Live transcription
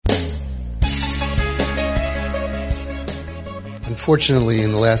Unfortunately,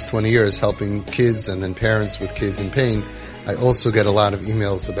 in the last 20 years, helping kids and then parents with kids in pain, I also get a lot of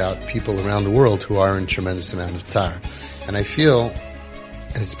emails about people around the world who are in tremendous amount of tsar. And I feel,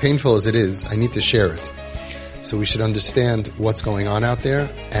 as painful as it is, I need to share it. So we should understand what's going on out there,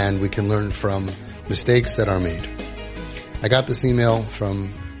 and we can learn from mistakes that are made. I got this email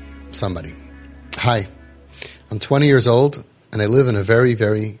from somebody. Hi, I'm 20 years old, and I live in a very,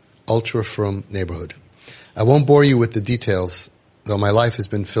 very ultra-frum neighborhood. I won't bore you with the details, though my life has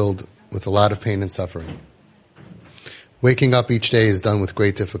been filled with a lot of pain and suffering. Waking up each day is done with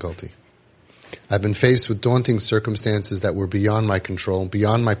great difficulty. I've been faced with daunting circumstances that were beyond my control,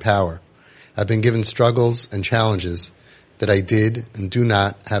 beyond my power. I've been given struggles and challenges that I did and do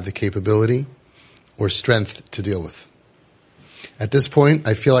not have the capability or strength to deal with. At this point,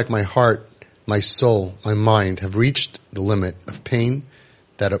 I feel like my heart, my soul, my mind have reached the limit of pain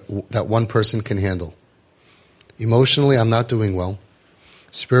that one person can handle. Emotionally, I'm not doing well.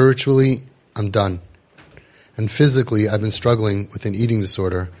 Spiritually, I'm done. And physically, I've been struggling with an eating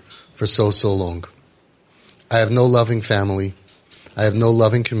disorder for so long. I have no loving family. I have no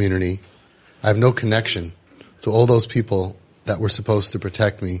loving community. I have no connection to all those people that were supposed to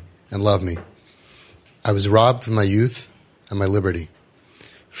protect me and love me. I was robbed of my youth and my liberty.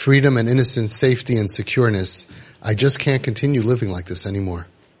 Freedom and innocence, safety and secureness. I just can't continue living like this anymore.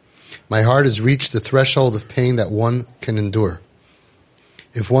 My heart has reached the threshold of pain that one can endure.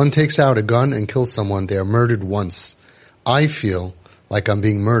 If one takes out a gun and kills someone, they are murdered once. I feel like I'm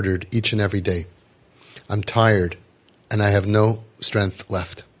being murdered each and every day. I'm tired, and I have no strength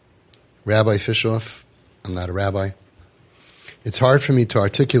left. Rabbi Fishoff, I'm not a rabbi. It's hard for me to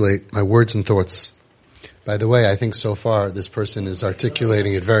articulate my words and thoughts. By the way, I think so far this person is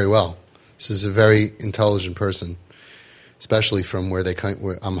articulating it very well. This is a very intelligent person, especially from where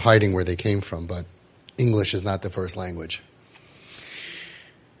I'm hiding where they came from, but English is not the first language.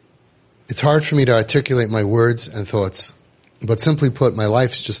 It's hard for me to articulate my words and thoughts, but simply put, my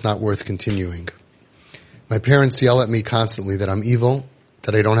life's just not worth continuing. My parents yell at me constantly that I'm evil,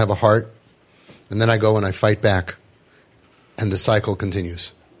 that I don't have a heart, and then I go and I fight back, and the cycle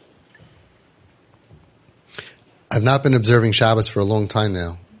continues. I've not been observing Shabbos for a long time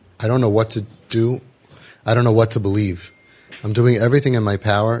now. I don't know what to do. I don't know what to believe. I'm doing everything in my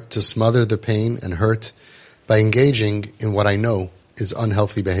power to smother the pain and hurt by engaging in what I know is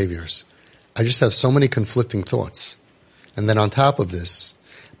unhealthy behaviors. I just have so many conflicting thoughts. And then on top of this,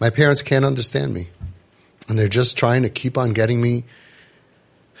 my parents can't understand me. And they're just trying to keep on getting me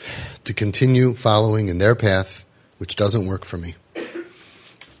to continue following in their path, which doesn't work for me.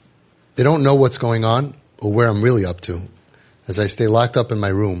 They don't know what's going on or where I'm really up to, as I stay locked up in my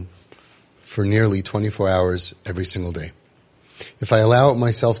room for nearly 24 hours every single day. If I allow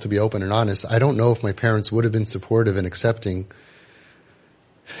myself to be open and honest, I don't know if my parents would have been supportive and accepting.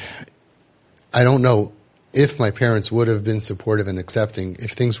 I don't know if my parents would have been supportive and accepting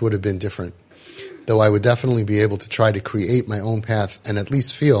if things would have been different. Though I would definitely be able to try to create my own path and at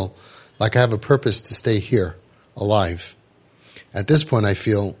least feel like I have a purpose to stay here, alive. At this point, I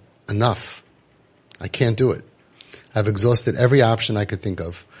feel enough. I can't do it. I've exhausted every option I could think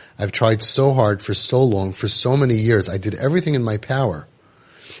of. I've tried so hard for so long, for so many years. I did everything in my power.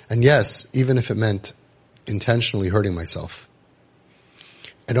 And yes, even if it meant intentionally hurting myself.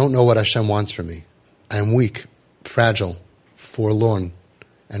 I don't know what Hashem wants from me. I am weak, fragile, forlorn,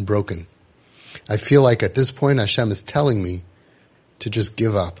 and broken. I feel like at this point Hashem is telling me to just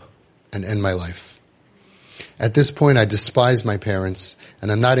give up and end my life. At this point, I despise my parents,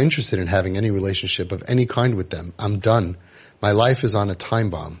 and I'm not interested in having any relationship of any kind with them. I'm done. My life is on a time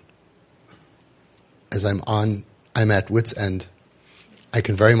bomb. As I'm at wit's end. I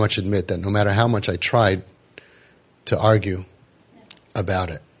can very much admit that no matter how much I tried to argue about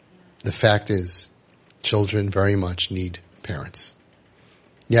it, the fact is, children very much need parents.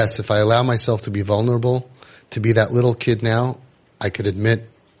 Yes, if I allow myself to be vulnerable, to be that little kid now, I could admit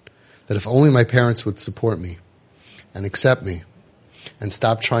that if only my parents would support me and accept me and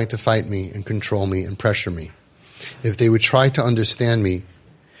stop trying to fight me and control me and pressure me, if they would try to understand me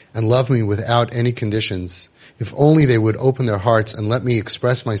and love me without any conditions, if only they would open their hearts and let me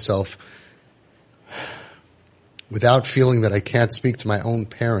express myself without feeling that I can't speak to my own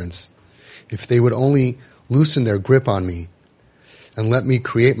parents, if they would only loosen their grip on me and let me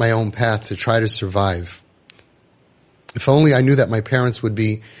create my own path to try to survive. If only I knew that my parents would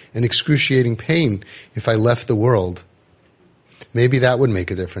be in excruciating pain if I left the world. Maybe that would make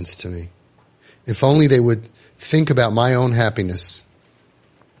a difference to me. If only they would think about my own happiness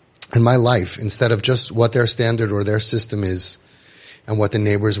and my life instead of just what their standard or their system is and what the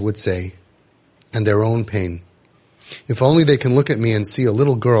neighbors would say and their own pain. If only they can look at me and see a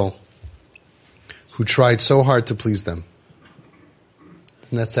little girl who tried so hard to please them.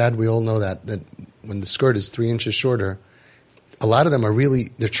 Isn't that sad? We all know that when the skirt is 3 inches shorter, a lot of them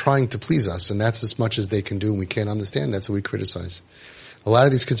they're trying to please us, and that's as much as they can do, and we can't understand. That's what we criticize. A lot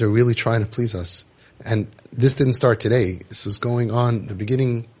of these kids are really trying to please us. And this didn't start today. This was going on the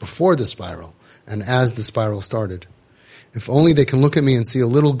beginning before the spiral, and as the spiral started. If only they can look at me and see a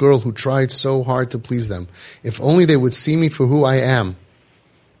little girl who tried so hard to please them. If only they would see me for who I am,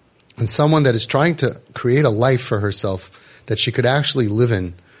 and someone that is trying to create a life for herself that she could actually live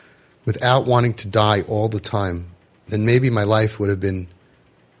in without wanting to die all the time, then maybe my life would have been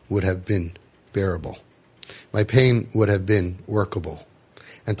bearable. My pain would have been workable.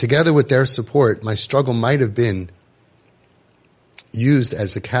 And together with their support, my struggle might have been used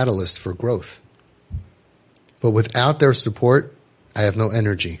as a catalyst for growth. But without their support, I have no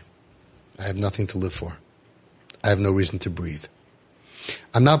energy. I have nothing to live for. I have no reason to breathe.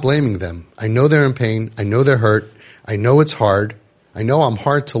 I'm not blaming them. I know they're in pain. I know they're hurt. I know it's hard. I know I'm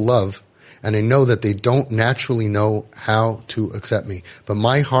hard to love. And I know that they don't naturally know how to accept me. But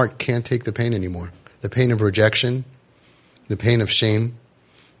my heart can't take the pain anymore. The pain of rejection, the pain of shame,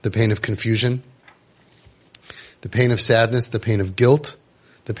 the pain of confusion, the pain of sadness, the pain of guilt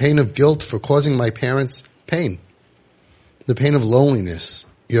for causing my parents pain, the pain of loneliness.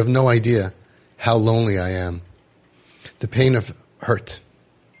 You have no idea how lonely I am. The pain of hurt.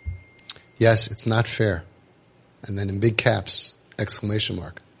 Yes, it's not fair. And then in big caps, exclamation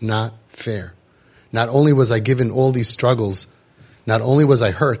mark, not fair. Not only was I given all these struggles, not only was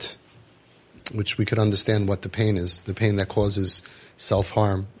I hurt, which we could understand what the pain is, the pain that causes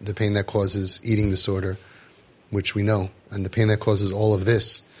self-harm, the pain that causes eating disorder, which we know, and the pain that causes all of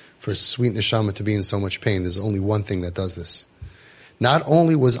this. For a sweet neshama to be in so much pain, there's only one thing that does this. Not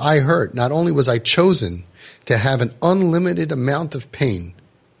only was I hurt, not only was I chosen to have an unlimited amount of pain,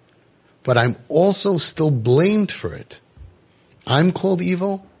 but I'm also still blamed for it. I'm called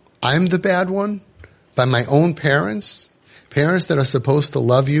evil. I'm the bad one by my own parents. Parents that are supposed to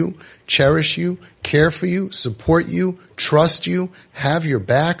love you, cherish you, care for you, support you, trust you, have your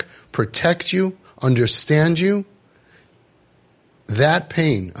back, protect you, understand you. That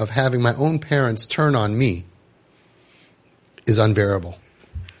pain of having my own parents turn on me is unbearable.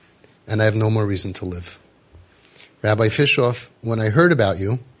 And I have no more reason to live. Rabbi Fishoff, when I heard about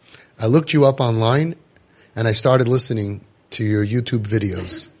you, I looked you up online and I started listening to your YouTube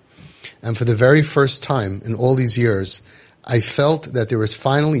videos. And for the very first time in all these years, I felt that there was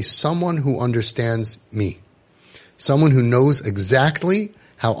finally someone who understands me. Someone who knows exactly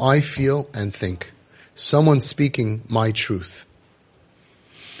how I feel and think. Someone speaking my truth.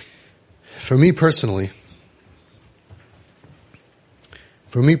 For me personally,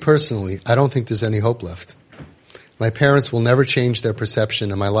 I don't think there's any hope left. My parents will never change their perception,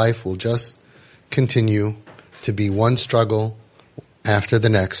 and my life will just continue to be one struggle after the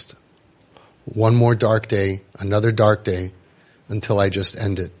next. One more dark day, another dark day, until I just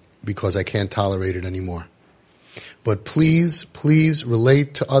end it, because I can't tolerate it anymore. But please, please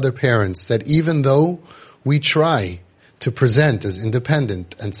relate to other parents that even though we try to present as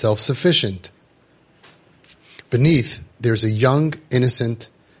independent and self-sufficient, beneath there's a young, innocent,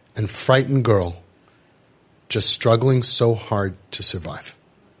 and frightened girl just struggling so hard to survive.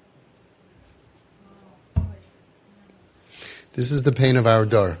 This is the pain of our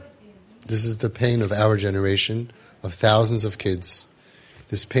dar. This is the pain of our generation, of thousands of kids.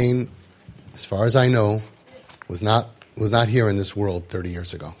 This pain, as far as I know, was not here in this world 30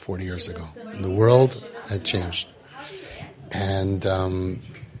 years ago, 40 years ago. And the world had changed. And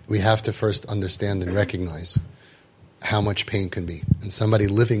we have to first understand and recognize how much pain can be. And somebody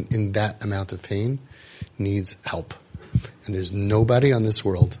living in that amount of pain needs help. And there's nobody on this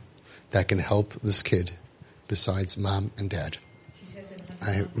world that can help this kid besides mom and dad.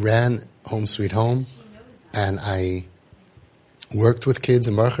 I ran Home Sweet Home, and I worked with kids,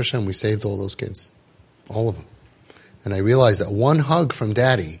 and Baruch Hashem, we saved all those kids. All of them. And I realized that one hug from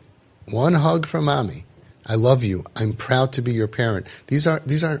daddy, one hug from mommy, I love you, I'm proud to be your parent. These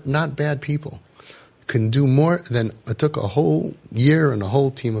are not bad people. Can do more than it took a whole year and a whole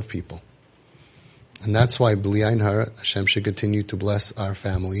team of people. And that's why, B'li Ayin Hara, Hashem should continue to bless our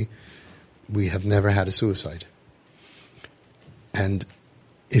family. We have never had a suicide. And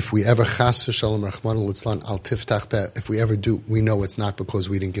if we ever chas v'shalom rachmana litzlan al tiftach peh, if we ever do, we know it's not because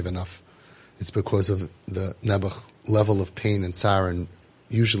we didn't give enough. It's because of the nebuch level of pain and tsar, and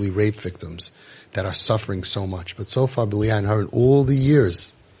usually rape victims that are suffering so much. But so far, B'li Ayin Hara, in all the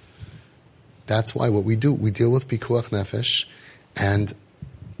years, that's why what we do, we deal with pikuach nefesh, and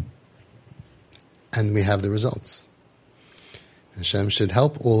we have the results. Hashem should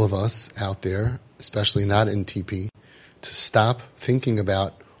help all of us out there, especially not in TP, to stop thinking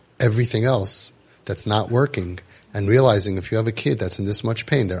about everything else that's not working and realizing if you have a kid that's in this much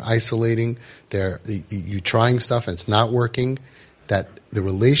pain, they're isolating, you're trying stuff and it's not working, that the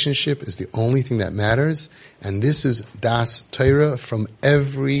relationship is the only thing that matters. And this is Das Torah from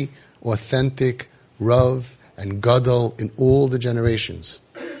every authentic Rav and Gadol in all the generations.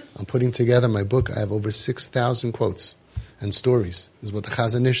 I'm putting together my book. I have over 6,000 quotes and stories. This is what the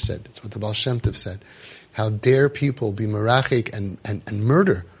Chazon Ish said. It's what the Baal Shem Tov said. How dare people be merachik and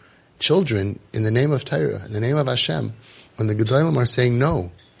murder children in the name of Torah, in the name of Hashem, when the Gedolim are saying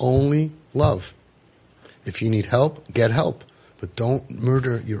no, only love. If you need help, get help. But don't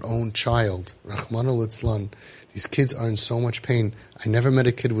murder your own child. Rachmana litzlan. These kids are in so much pain. I never met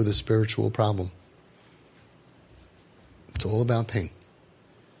a kid with a spiritual problem. It's all about pain.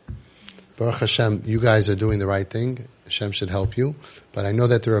 Baruch Hashem, you guys are doing the right thing. Hashem should help you. But I know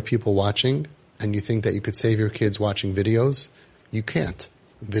that there are people watching, and you think that you could save your kids watching videos. You can't.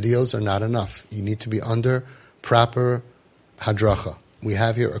 Videos are not enough. You need to be under proper hadracha. We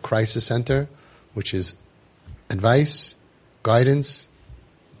have here a crisis center, which is advice, guidance,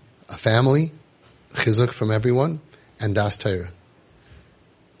 a family, chizuk from everyone, and Das Torah.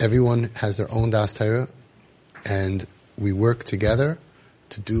 Everyone has their own Das Torah, and we work together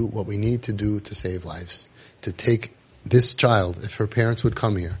to do what we need to do to save lives. To take this child, if her parents would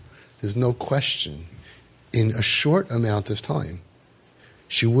come here, there's no question, in a short amount of time,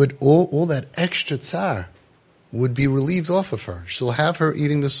 she would, all that extra tsar would be relieved off of her. She'll have her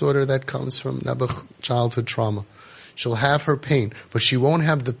eating disorder that comes from Nebuch childhood trauma. She'll have her pain, but she won't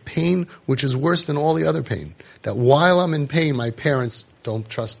have the pain which is worse than all the other pain. That while I'm in pain, my parents don't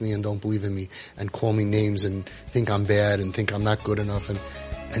trust me and don't believe in me and call me names and think I'm bad and think I'm not good enough.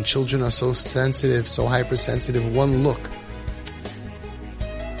 And children are so sensitive, so hypersensitive. One look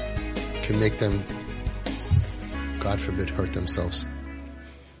can make them, God forbid, hurt themselves.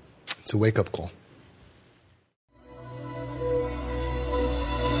 It's a wake-up call.